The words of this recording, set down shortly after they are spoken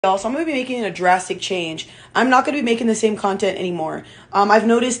Y'all, so I'm going to be making a drastic change. I'm not going to be making the same content anymore. I've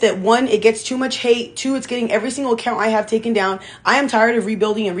noticed that one, it gets too much hate. Two, it's getting every single account I have taken down. I am tired of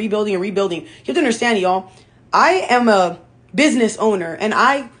rebuilding and rebuilding and rebuilding. You have to understand, y'all, I am a business owner and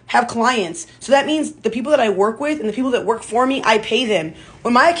I have clients. So that means the people that I work with and the people that work for me, I pay them.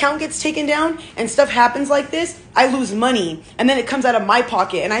 When my account gets taken down and stuff happens like this, I lose money and then it comes out of my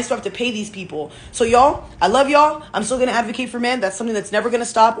pocket and I still have to pay these people. So y'all, I love y'all. I'm still going to advocate for men. That's something that's never going to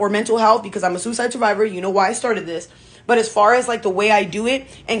stop, or mental health, because I'm a suicide survivor. You know why I started this. But as far as like the way I do it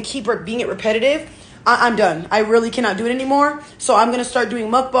and keep being it repetitive, I'm done. I really cannot do it anymore. So I'm going to start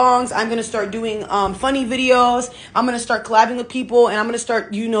doing mukbangs. I'm going to start doing funny videos. I'm going to start collabing with people, and I'm going to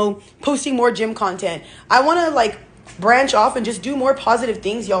start, posting more gym content. I want to branch off and just do more positive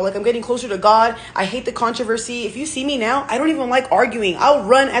things, y'all. I'm getting closer to God. I hate the controversy. If you see me now, I don't even like arguing. I'll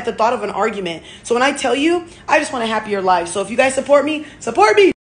run at the thought of an argument. So when I tell you, I just want a happier life. So if you guys support me, support me.